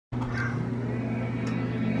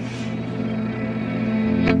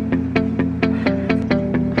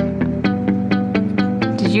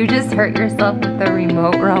Did you just hurt yourself with the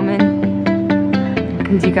remote, Roman?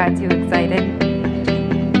 Because you got too excited?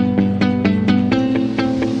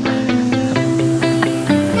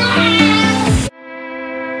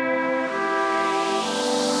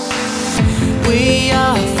 We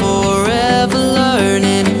are forever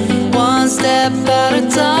learning, one step at a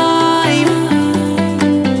time.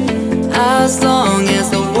 As long as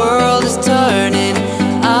the world is turning,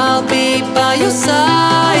 I'll be by your side.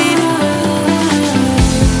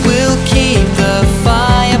 We'll keep the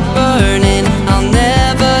fire burning, I'll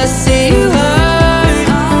never see you hurt.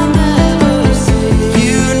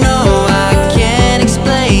 You know I can't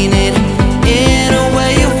explain it in a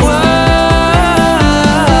way of words.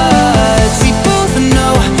 We both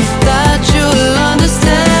know that you'll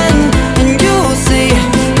understand, and you'll see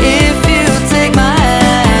if you take my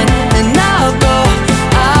hand, and I'll go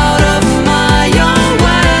out of my own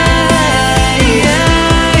way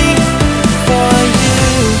for you.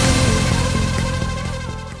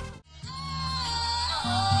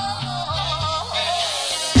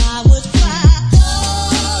 I would cry, oh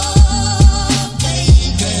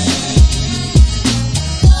baby,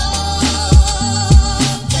 oh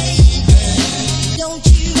baby, don't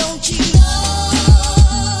you,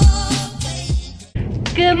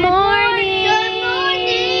 Good morning!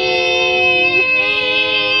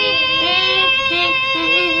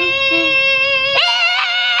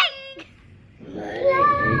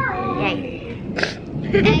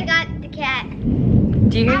 I got the cat.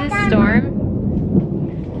 Do you hear the storm?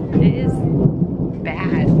 It is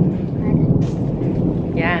bad.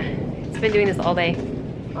 Yeah, it's been doing this all day.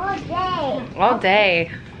 All day. All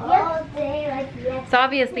day. All day like yes. So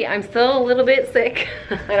obviously I'm still a little bit sick.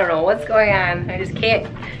 I don't know what's going on. I just can't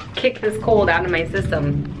kick this cold out of my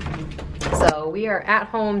system. So we are at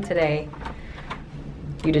home today.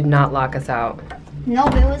 You did not lock us out. No,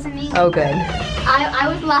 it wasn't me. Oh, good. I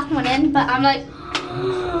was the last one in, but I'm like,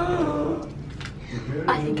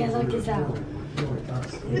 I think I locked this out.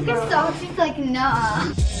 Look at Salt, she's like,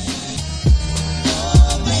 nah.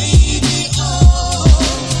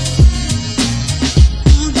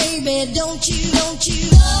 baby, don't you,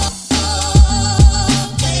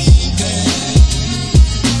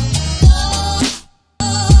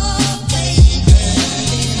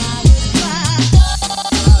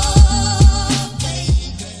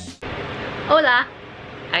 Hola.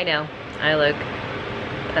 I know, I look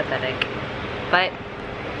pathetic, but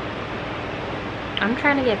I'm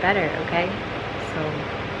trying to get better, okay? So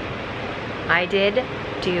I did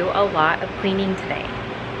do a lot of cleaning today.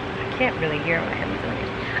 I can't really hear my headphones.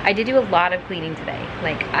 I did do a lot of cleaning today.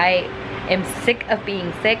 Like, I am sick of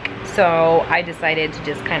being sick, so I decided to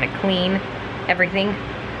just kind of clean everything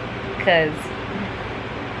because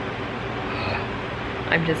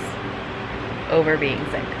I'm just over being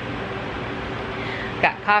sick.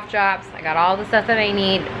 Got cough drops, I got all the stuff that I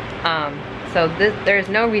need, so there's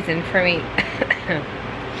no reason for me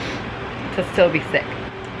to still be sick.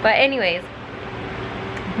 But anyways,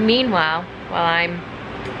 meanwhile, while I'm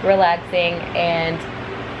relaxing and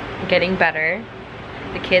getting better,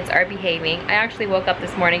 the kids are behaving. I actually woke up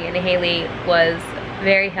this morning and Haley was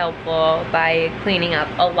very helpful by cleaning up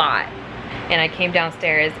a lot, and I came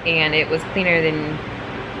downstairs and it was cleaner than,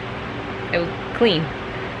 it was clean.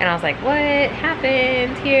 And I was like, what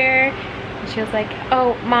happened here? And she was like,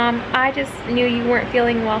 oh, Mom, I just knew you weren't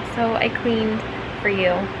feeling well, so I cleaned for you.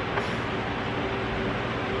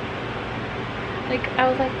 Like, I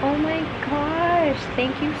was like, oh my gosh,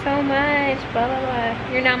 thank you so much, blah, blah, blah.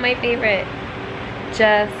 You're not my favorite.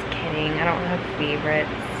 Just kidding, I don't have favorites.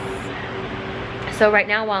 So right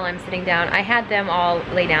now, while I'm sitting down, I had them all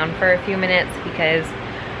lay down for a few minutes because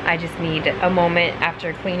I just need a moment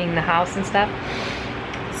after cleaning the house and stuff.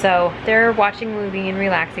 So they're watching a movie and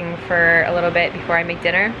relaxing for a little bit before I make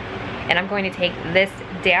dinner. And I'm going to take this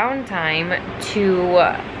downtime to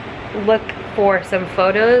look for some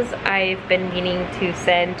photos I've been meaning to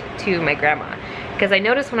send to my grandma. Because I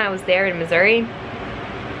noticed when I was there in Missouri,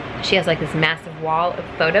 she has like this massive wall of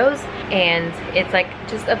photos. And it's like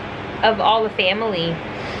just of all the family.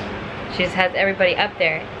 She just has everybody up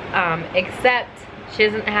there. Except she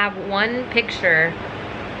doesn't have one picture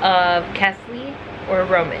of Kesley or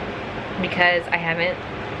Roman, because I haven't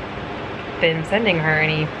been sending her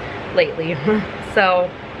any lately. So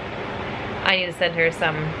I need to send her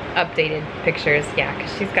some updated pictures. Yeah,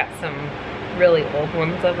 because she's got some really old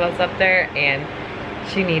ones of us up there and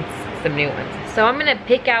she needs some new ones. So I'm gonna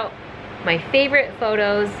pick out my favorite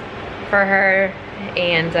photos for her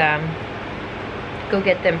and go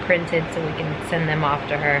get them printed so we can send them off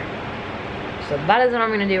to her. So that is what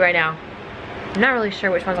I'm gonna do right now. I'm not really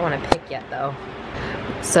sure which ones I want to pick yet though.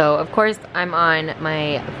 So of course I'm on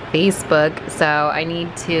my Facebook, so I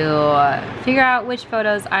need to figure out which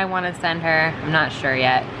photos I want to send her. I'm not sure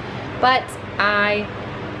yet, but I'm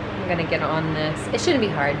gonna get on this. It shouldn't be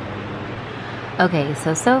hard. Okay,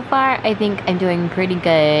 so far I think I'm doing pretty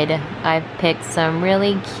good. I've picked some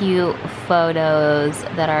really cute photos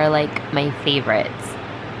that are like my favorites.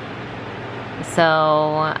 So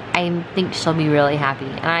I think she'll be really happy.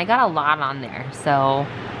 And I got a lot on there, so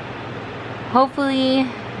hopefully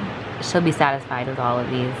she'll be satisfied with all of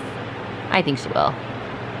these. I think she will.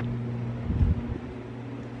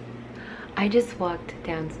 I just walked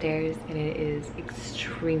downstairs and it is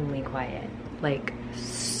extremely quiet. Like,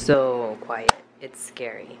 so quiet. It's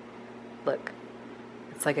scary. Look,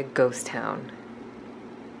 it's like a ghost town.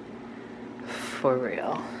 For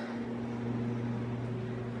real.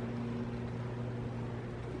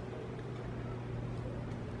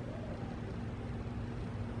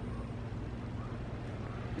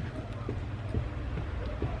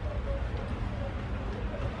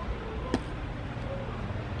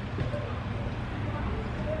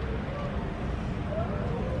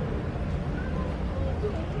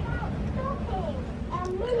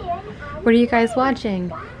 What are you guys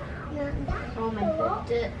watching? Oh my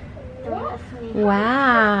goodness.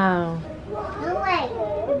 Wow. No way.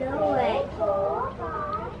 No way.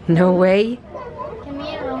 No way? Can me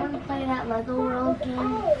and Roman play that Lego World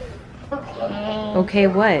game? Okay. Okay,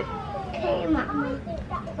 what? Okay, Mama.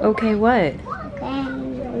 Okay, what? Okay.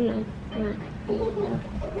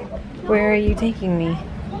 Where are you taking me?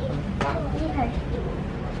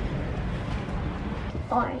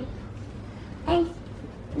 Or. And.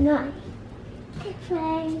 No. This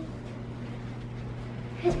way.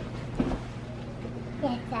 Yes,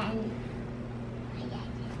 and.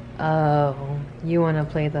 Oh, you want to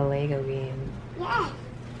play the Lego game. Yes.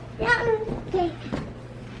 Okay.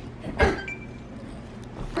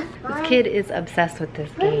 This kid is obsessed with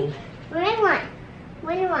this game. What do you want?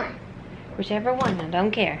 What do you want? Whichever one, I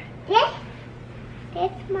don't care. This?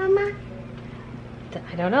 This, Mama?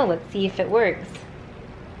 I don't know, let's see if it works.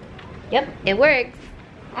 Yep, it works.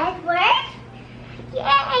 It works?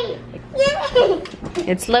 Yay! Yay!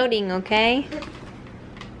 It's loading, okay?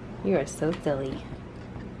 You are so silly.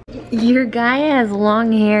 Your guy has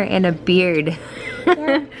long hair and a beard.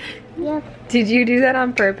 Yep. Yep. Did you do that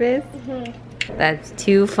on purpose? Mm-hmm. That's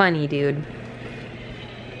too funny, dude.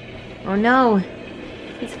 Oh no,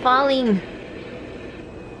 he's falling.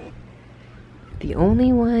 The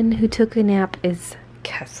only one who took a nap is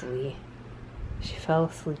Kesley. She fell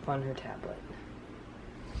asleep on her tablet.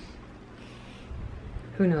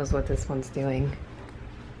 Who knows what this one's doing?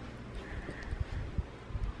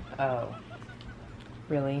 Oh,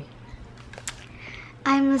 really?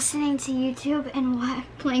 I'm listening to YouTube and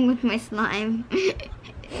playing with my slime.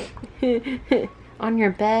 On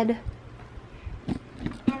your bed?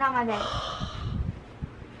 And on my bed.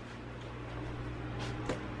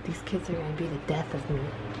 These kids are gonna be the death of me.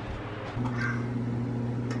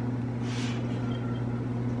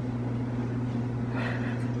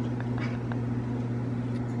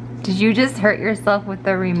 Did you just hurt yourself with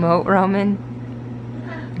the remote, Roman?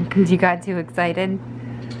 Because you got too excited?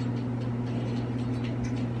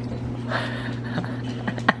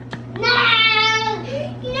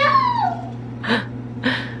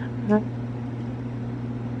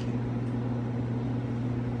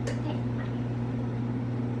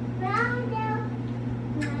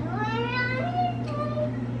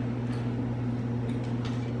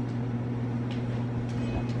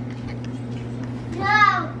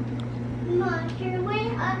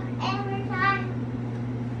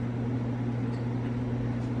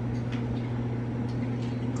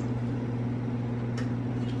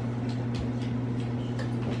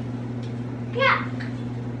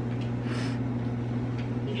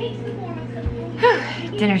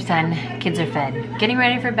 Dinner's done. Kids are fed. Getting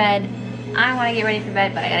ready for bed. I want to get ready for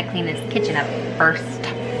bed, but I gotta clean this kitchen up first.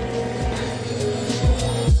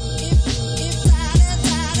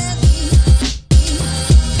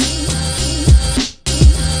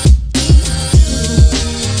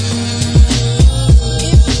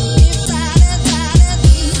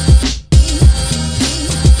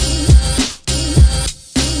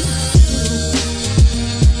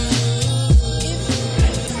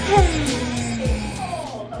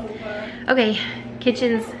 Okay,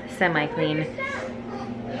 kitchen's semi-clean.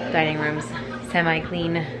 Dining room's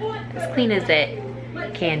semi-clean. As clean as it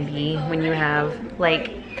can be when you have, like,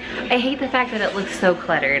 I hate the fact that it looks so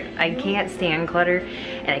cluttered. I can't stand clutter,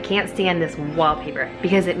 and I can't stand this wallpaper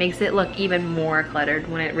because it makes it look even more cluttered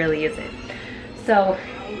when it really isn't. So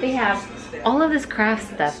they have all of this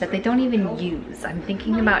craft stuff that they don't even use. I'm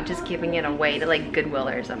thinking about just giving it away to like Goodwill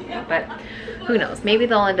or something, but who knows? Maybe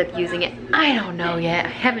they'll end up using it. I don't know yet. I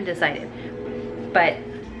haven't decided. But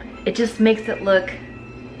it just makes it look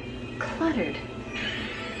cluttered.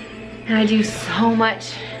 And I do so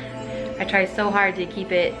much. I try so hard to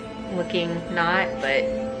keep it looking not, but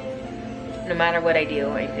no matter what I do,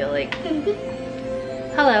 I feel like...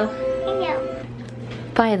 Hello. Hello.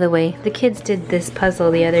 By the way, the kids did this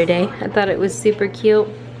puzzle the other day. I thought it was super cute.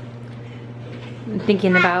 I'm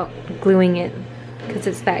thinking about gluing it because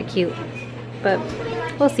it's that cute, but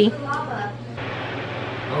we'll see.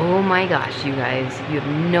 Oh my gosh, you guys, you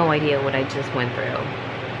have no idea what I just went through.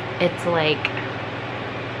 It's like,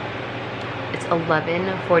 it's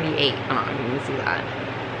 11:48. Oh, you can see that.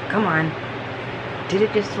 Come on. Did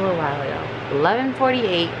it just a little while ago.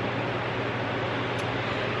 11:48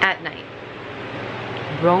 at night.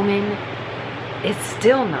 Roman is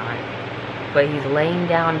still not, but he's laying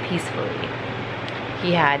down peacefully.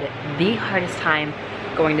 He had the hardest time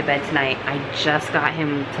going to bed tonight. I just got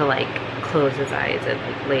him to like close his eyes and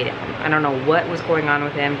like lay down. I don't know what was going on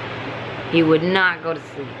with him. He would not go to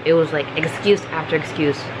sleep. It was like excuse after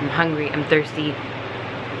excuse. I'm hungry, I'm thirsty,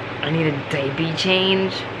 I need a diaper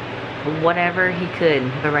change, whatever he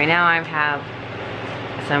could. But right now I have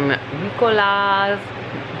some Ricolas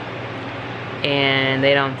and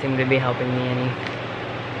they don't seem to be helping me any.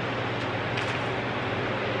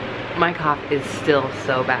 My cough is still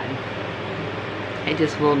so bad. It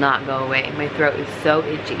just will not go away. My throat is so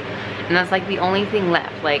itchy. And that's like the only thing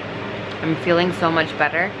left. Like, I'm feeling so much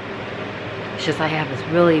better. It's just I have this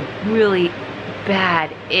really, really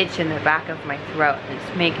bad itch in the back of my throat. And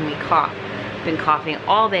it's making me cough. I've been coughing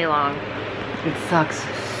all day long. It sucks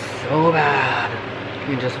so bad.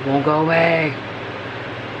 It just won't go away.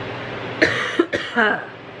 So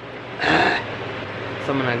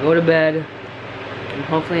I'm gonna go to bed. And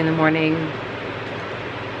hopefully in the morning,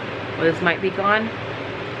 this might be gone.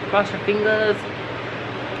 Cross your fingers.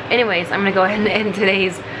 Anyways, I'm gonna go ahead and end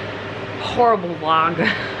today's horrible vlog.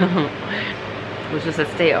 It was just a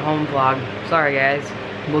stay-at-home vlog. Sorry guys.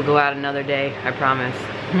 We'll go out another day, I promise.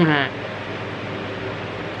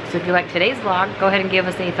 So if you like today's vlog, go ahead and give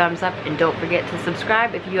us a thumbs up and don't forget to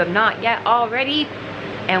subscribe if you have not yet already.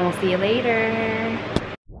 And we'll see you later.